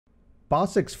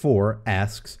Bossix4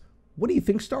 asks, what do you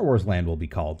think Star Wars Land will be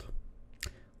called?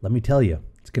 Let me tell you,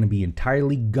 it's going to be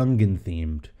entirely Gungan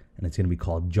themed, and it's going to be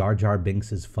called Jar Jar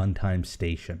Binks' Fun Time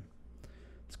Station.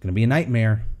 It's going to be a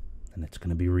nightmare, and it's going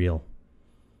to be real.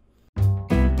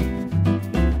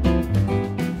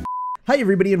 Hi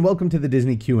everybody, and welcome to the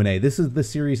Disney Q&A. This is the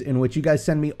series in which you guys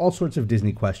send me all sorts of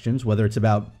Disney questions, whether it's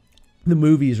about the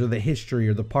movies or the history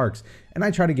or the parks, and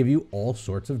I try to give you all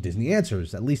sorts of Disney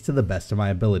answers, at least to the best of my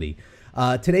ability.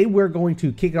 Today we're going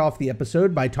to kick off the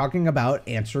episode by talking about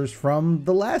answers from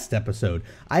the last episode.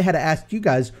 I had to ask you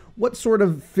guys, what sort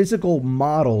of physical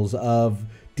models of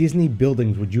Disney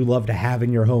buildings would you love to have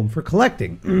in your home for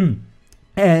collecting?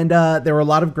 And there were a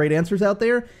lot of great answers out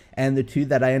there, and the two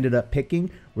that I ended up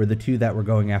picking were the two that were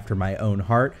going after my own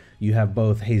heart. You have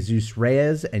both Jesus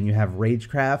Reyes and you have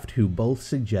Ragecraft, who both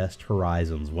suggest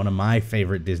Horizons, one of my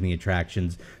favorite Disney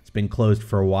attractions. It's been closed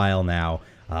for a while now,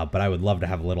 but I would love to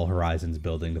have a little Horizons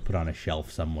building to put on a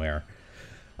shelf somewhere.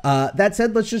 That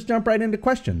said, let's just jump right into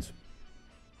questions.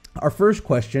 Our first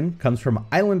question comes from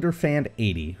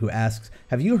IslanderFan80, who asks,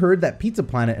 have you heard that Pizza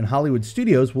Planet and Hollywood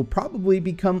Studios will probably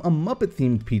become a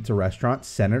Muppet-themed pizza restaurant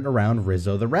centered around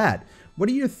Rizzo the Rat? What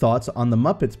are your thoughts on the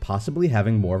Muppets possibly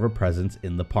having more of a presence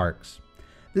in the parks?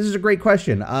 This is a great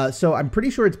question. So I'm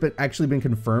pretty sure it's actually been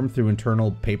confirmed through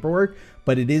internal paperwork,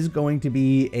 but it is going to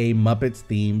be a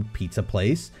Muppets-themed pizza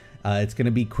place. It's going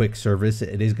to be quick service.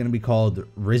 It is going to be called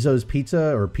Rizzo's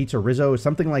Pizza or PizzeRizzo or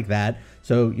something like that.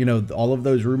 So, you know, all of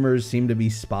those rumors seem to be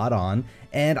spot on.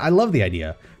 And I love the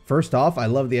idea. First off, I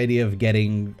love the idea of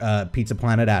getting Pizza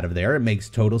Planet out of there. It makes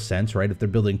total sense, right? If they're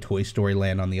building Toy Story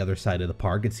Land on the other side of the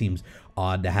park, it seems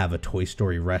odd to have a Toy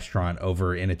Story restaurant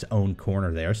over in its own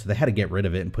corner there. So they had to get rid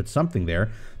of it and put something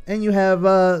there. And you have,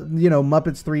 you know,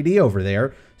 Muppets 3D over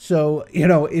there. So, you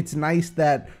know, it's nice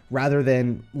that rather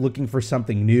than looking for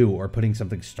something new or putting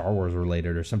something Star Wars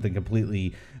related or something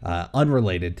completely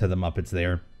unrelated to the Muppets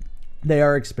there, they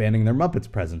are expanding their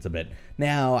Muppets presence a bit.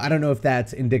 Now, I don't know if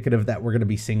that's indicative that we're going to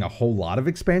be seeing a whole lot of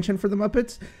expansion for the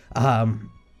Muppets.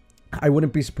 I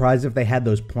wouldn't be surprised if they had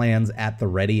those plans at the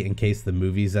ready in case the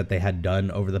movies that they had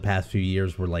done over the past few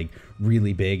years were like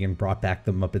really big and brought back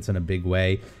the Muppets in a big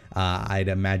way. I'd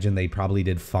imagine they probably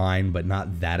did fine, but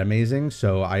not that amazing.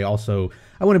 So I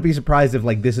wouldn't be surprised if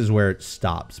like this is where it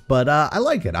stops. But I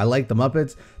like it. I like the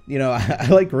Muppets. You know, I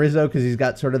like Rizzo because he's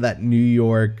got sort of that New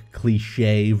York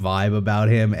cliche vibe about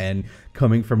him, and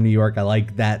coming from New York, I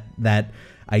like that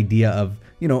idea of,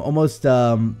 you know, almost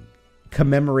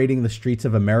commemorating the streets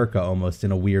of America almost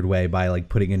in a weird way by like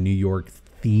putting a New York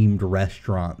themed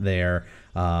restaurant there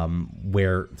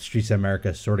where Streets of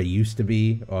America sort of used to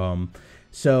be.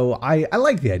 So I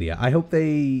like the idea. I hope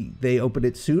they open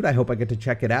it soon. I hope I get to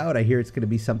check it out. I hear it's going to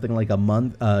be something like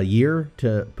a year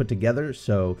to put together.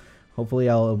 So hopefully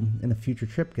I'll, in a future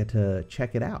trip, get to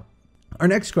check it out. Our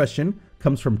next question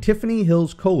comes from Tiffany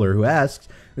Hills Kohler, who asks,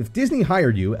 if Disney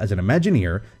hired you as an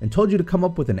Imagineer and told you to come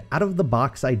up with an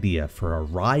out-of-the-box idea for a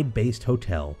ride-based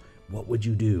hotel, what would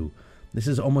you do? This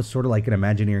is almost sort of like an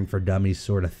Imagineering for Dummies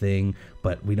sort of thing,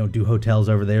 but we don't do hotels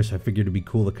over there, so I figured it'd be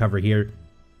cool to cover here.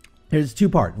 Here's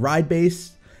two-part,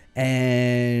 ride-based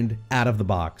and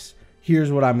out-of-the-box.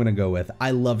 Here's what I'm going to go with.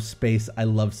 I love space. I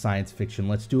love science fiction.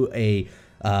 Let's do a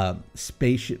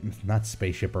spaceship, not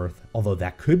Spaceship Earth, although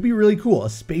that could be really cool. A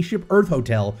Spaceship Earth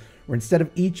hotel where instead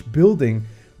of each building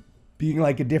being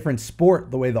like a different sport,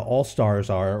 the way the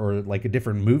All-Stars are, or like a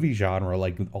different movie genre,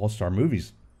 like All-Star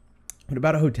movies. What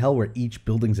about a hotel where each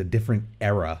building's a different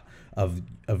era of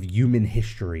human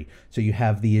history? So you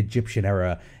have the Egyptian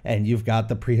era, and you've got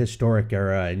the prehistoric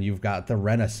era, and you've got the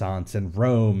Renaissance and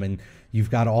Rome, and you've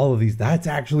got all of these. That's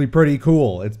actually pretty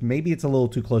cool. Maybe it's a little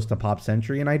too close to Pop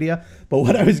Century an idea, but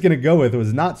what I was going to go with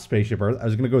was not Spaceship Earth. I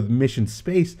was going to go with Mission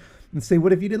Space and say,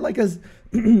 what if you did like a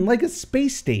like a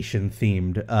space station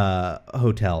themed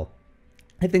hotel?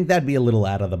 I think that'd be a little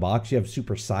out of the box. You have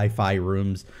super sci-fi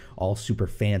rooms, all super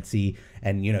fancy,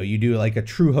 and you know, you do like a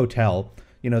true hotel.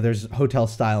 You know, there's hotel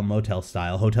style, motel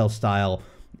style. Hotel style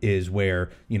is where,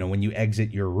 you know, when you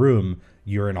exit your room,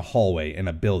 you're in a hallway in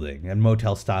a building, and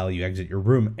motel style, you exit your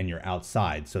room and you're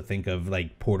outside. So think of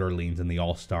like Port Orleans and the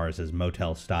All-Stars as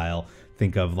motel style.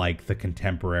 Think of like the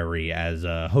Contemporary as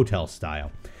a hotel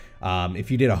style. If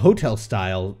you did a hotel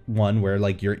style one where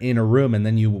like you're in a room and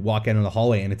then you walk into the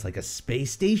hallway and it's like a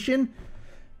space station,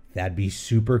 that'd be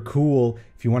super cool.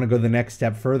 If you want to go the next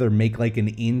step further, make like an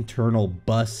internal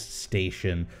bus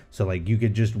station. So like you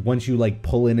could just, once you like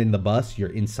pull in the bus, you're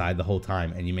inside the whole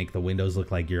time, and you make the windows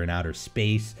look like you're in outer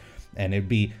space. And it'd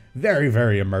be very,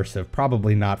 very immersive.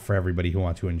 Probably not for everybody who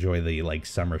wants to enjoy the like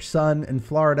summer sun in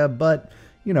Florida, but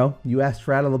you know, you asked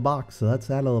for out of the box, so that's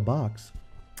out of the box.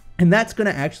 And that's going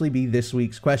to actually be this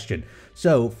week's question.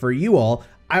 So for you all,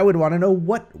 I would want to know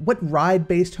what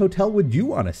ride-based hotel would you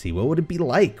want to see? What would it be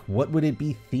like? What would it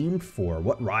be themed for?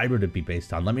 What ride would it be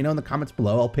based on? Let me know in the comments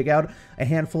below. I'll pick out a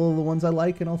handful of the ones I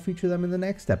like and I'll feature them in the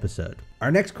next episode.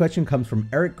 Our next question comes from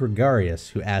Eric Gregarious,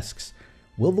 who asks,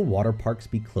 will the water parks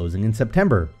be closing in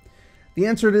September? The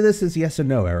answer to this is yes and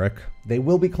no, Eric. They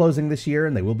will be closing this year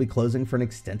and they will be closing for an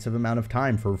extensive amount of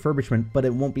time for refurbishment, but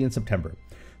it won't be in September.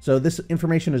 So this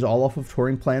information is all off of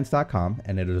touringplans.com,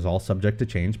 and it is all subject to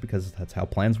change because that's how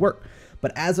plans work.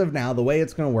 But as of now, the way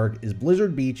it's going to work is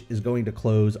Blizzard Beach is going to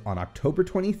close on October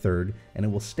 23rd, and it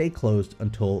will stay closed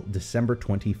until December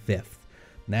 25th.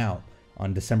 Now,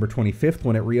 on December 25th,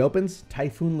 when it reopens,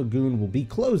 Typhoon Lagoon will be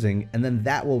closing, and then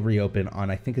that will reopen on,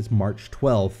 I think it's March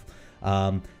 12th.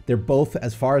 They're both,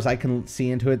 as far as I can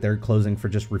see into it, they're closing for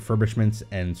just refurbishments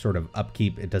and sort of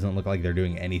upkeep. It doesn't look like they're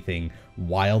doing anything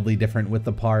wildly different with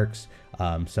the parks.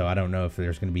 So I don't know if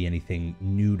there's going to be anything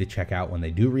new to check out when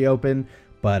they do reopen.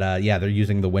 But yeah, they're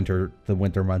using the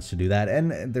winter months to do that,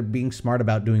 and they're being smart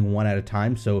about doing one at a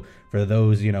time. So for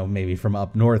those, you know, maybe from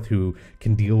up north who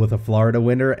can deal with a Florida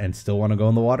winter and still want to go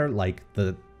in the water, like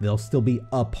there'll still be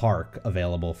a park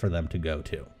available for them to go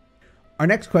to. Our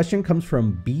next question comes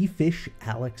from B-Fish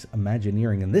Alex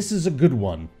Imagineering, and this is a good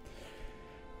one.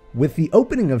 With the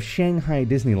opening of Shanghai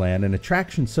Disneyland and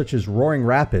attractions such as Roaring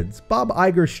Rapids, Bob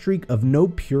Iger's streak of no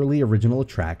purely original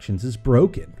attractions is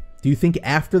broken. Do you think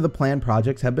after the planned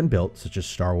projects have been built, such as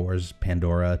Star Wars,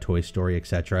 Pandora, Toy Story,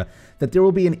 etc., that there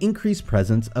will be an increased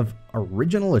presence of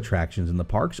original attractions in the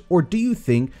parks, or do you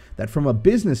think that from a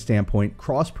business standpoint,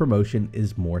 cross-promotion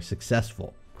is more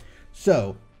successful?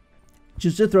 So,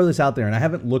 just to throw this out there, and I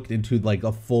haven't looked into like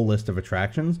a full list of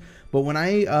attractions, but when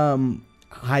I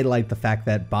highlight the fact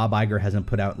that Bob Iger hasn't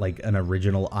put out like an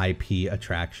original IP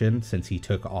attraction since he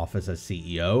took office as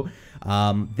CEO,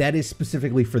 that is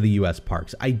specifically for the US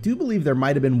parks. I do believe there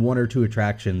might have been one or two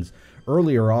attractions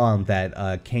earlier on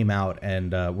that came out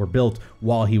and were built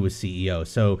while he was CEO.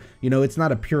 So, you know, it's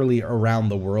not a purely around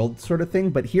the world sort of thing,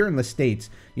 but here in the States,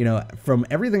 you know, from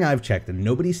everything I've checked, and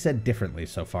nobody said differently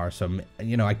so far, so,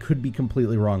 you know, I could be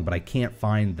completely wrong, but I can't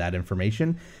find that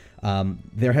information.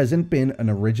 There hasn't been an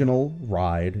original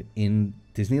ride in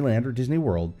Disneyland or Disney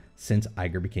World since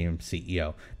Iger became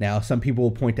CEO. Now, some people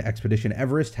will point to Expedition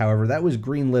Everest. However, that was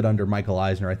greenlit under Michael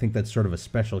Eisner. I think that's sort of a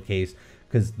special case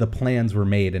because the plans were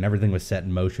made and everything was set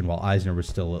in motion while Eisner was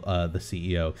still the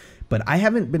CEO. But I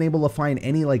haven't been able to find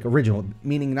any like original,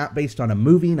 meaning not based on a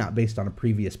movie, not based on a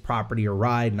previous property or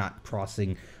ride, not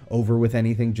crossing over with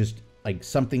anything, just like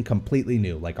something completely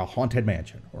new, like a Haunted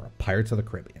Mansion or a Pirates of the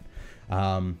Caribbean.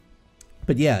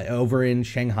 But yeah, over in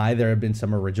Shanghai, there have been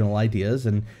some original ideas.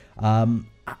 And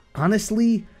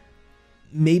honestly,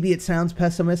 maybe it sounds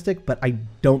pessimistic, but I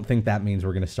don't think that means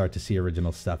we're going to start to see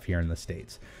original stuff here in the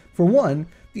States. For one,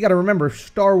 you got to remember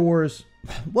Star Wars.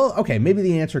 Well, okay, maybe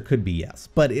the answer could be yes,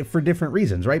 but for different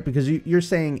reasons, right? Because you're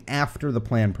saying after the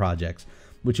planned projects,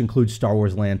 which includes Star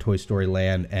Wars Land, Toy Story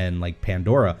Land, and like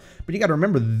Pandora. But you got to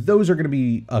remember, those are going to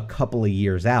be a couple of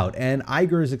years out, and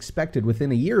Iger is expected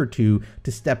within a year or two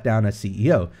to step down as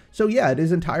CEO. So yeah, it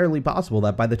is entirely possible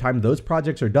that by the time those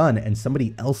projects are done and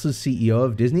somebody else is CEO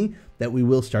of Disney, that we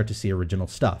will start to see original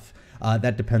stuff.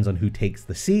 That depends on who takes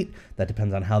the seat. That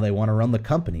depends on how they want to run the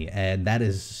company. And that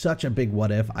is such a big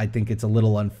what if. I think it's a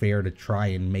little unfair to try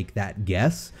and make that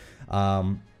guess.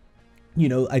 You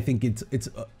know, I think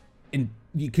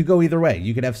you could go either way.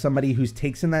 You could have somebody who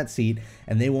takes in that seat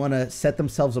and they want to set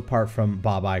themselves apart from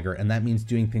Bob Iger, and that means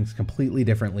doing things completely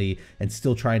differently and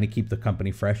still trying to keep the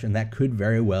company fresh, and that could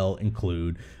very well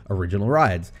include original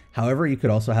rides. However, you could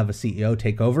also have a CEO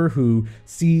take over who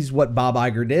sees what Bob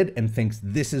Iger did and thinks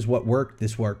this is what worked,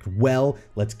 this worked well,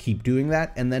 let's keep doing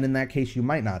that, and then in that case you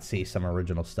might not see some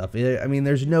original stuff. I mean,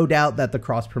 there's no doubt that the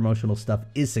cross-promotional stuff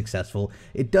is successful.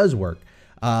 It does work.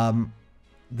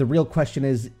 The real question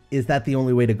is that the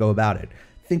only way to go about it?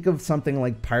 Think of something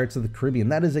like Pirates of the Caribbean.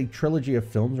 That is a trilogy of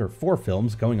films, or 4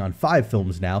 films, going on 5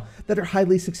 films now, that are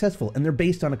highly successful, and they're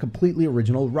based on a completely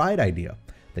original ride idea.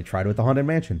 They tried with the Haunted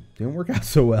Mansion. Didn't work out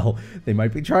so well. They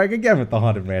might be trying again with the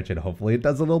Haunted Mansion. Hopefully it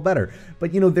does a little better.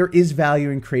 But, you know, there is value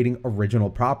in creating original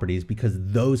properties because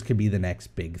those could be the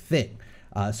next big thing.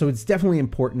 So it's definitely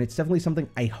important. It's definitely something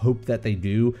I hope that they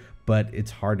do, but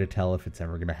it's hard to tell if it's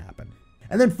ever going to happen.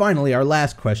 And then finally, our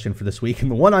last question for this week,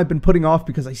 and the one I've been putting off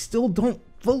because I still don't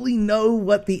fully know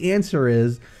what the answer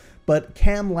is, but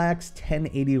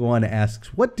CamLax1081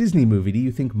 asks, what Disney movie do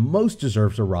you think most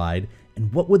deserves a ride,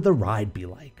 and what would the ride be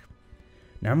like?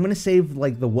 Now I'm going to save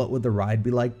like the what would the ride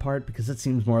be like part, because it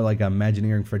seems more like a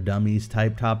Imagineering for Dummies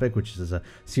type topic, which is a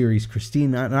series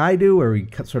Christine and I do where we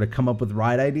sort of come up with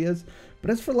ride ideas. But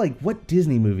as for like what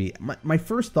Disney movie, my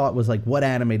first thought was like what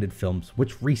animated films,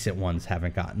 which recent ones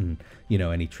haven't gotten,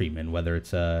 any treatment, whether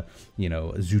it's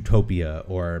Zootopia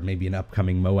or maybe an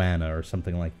upcoming Moana or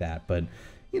something like that. But,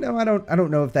 I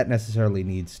don't know if that necessarily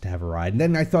needs to have a ride. And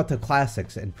then I thought the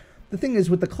classics, and the thing is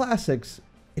with the classics,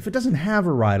 if it doesn't have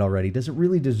a ride already, does it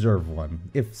really deserve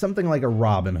one? If something like a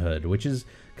Robin Hood, which is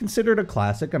considered a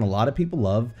classic and a lot of people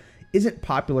love, isn't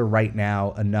popular right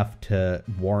now enough to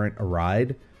warrant a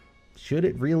ride, should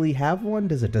it really have one?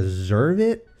 Does it deserve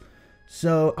it?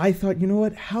 So I thought, you know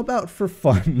what? How about for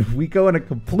fun, we go in a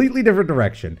completely different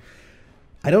direction.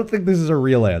 I don't think this is a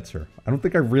real answer. I don't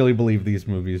think I really believe these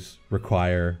movies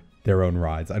require their own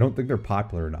rides. I don't think they're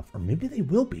popular enough. Or maybe they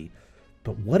will be.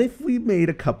 But what if we made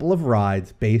a couple of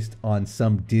rides based on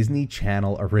some Disney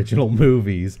Channel original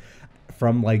movies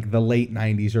from like the late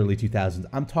 90s, early 2000s?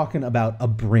 I'm talking about a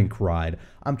Brink ride.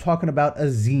 I'm talking about a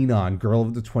Xenon, Girl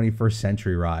of the 21st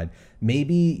Century ride.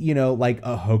 Maybe, like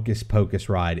a Hocus Pocus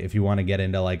ride if you want to get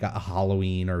into like a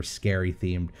Halloween or scary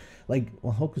themed. Like,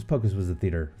 well, Hocus Pocus was a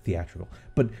theatrical.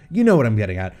 But you know what I'm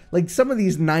getting at. Like some of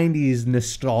these 90s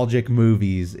nostalgic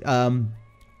movies.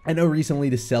 I know recently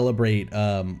to celebrate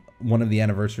one of the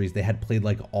anniversaries, they had played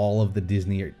like all of the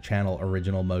Disney Channel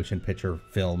original motion picture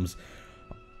films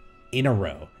in a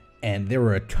row, and there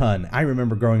were a ton. I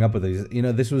remember growing up with these.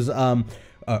 This was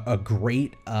a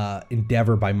great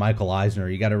endeavor by Michael Eisner.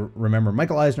 You got to remember,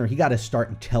 Michael Eisner, he got his start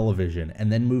in television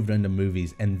and then moved into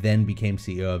movies and then became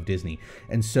CEO of Disney.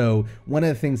 And so one of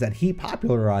the things that he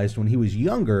popularized when he was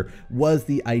younger was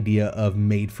the idea of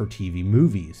made-for-TV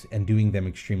movies and doing them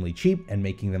extremely cheap and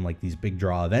making them like these big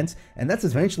draw events. And that's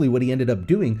eventually what he ended up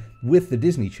doing with the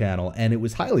Disney Channel, and it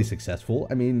was highly successful.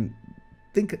 I mean,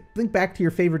 think back to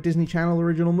your favorite Disney Channel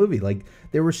original movie. Like,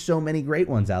 there were so many great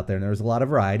ones out there, and there was a lot of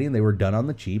variety, and they were done on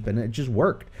the cheap, and it just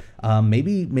worked.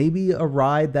 Maybe a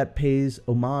ride that pays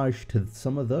homage to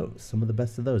some of the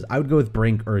best of those. I would go with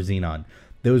Brink or Xenon.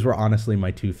 Those were honestly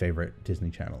my two favorite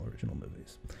Disney Channel original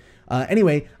movies.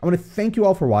 Anyway, I want to thank you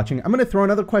all for watching. I'm going to throw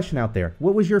another question out there.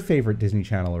 What was your favorite Disney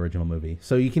Channel original movie?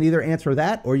 So you can either answer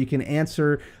that, or you can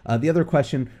answer the other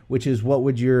question, which is what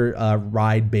would your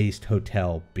ride-based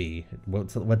hotel be?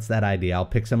 What's that idea? I'll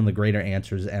pick some of the greater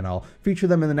answers, and I'll feature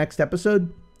them in the next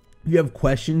episode. If you have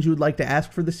questions you would like to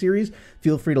ask for the series,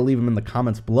 feel free to leave them in the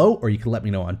comments below, or you can let me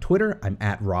know on Twitter. I'm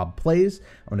 @RobPlays.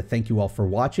 I want to thank you all for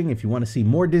watching. If you want to see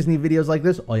more Disney videos like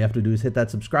this, all you have to do is hit that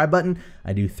subscribe button.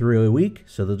 I do 3 a week,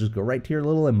 so they'll just go right to your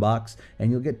little inbox, and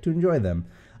you'll get to enjoy them.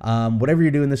 Whatever you're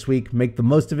doing this week, make the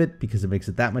most of it, because it makes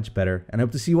it that much better. And I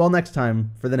hope to see you all next time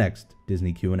for the next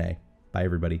Disney Q&A. Bye,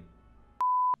 everybody.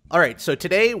 All right, so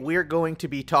today we're going to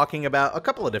be talking about a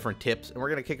couple of different tips, and we're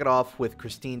going to kick it off with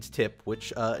Christine's tip,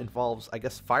 which involves, I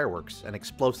guess, fireworks and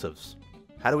explosives.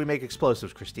 How do we make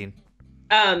explosives, Christine?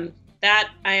 That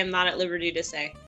I am not at liberty to say.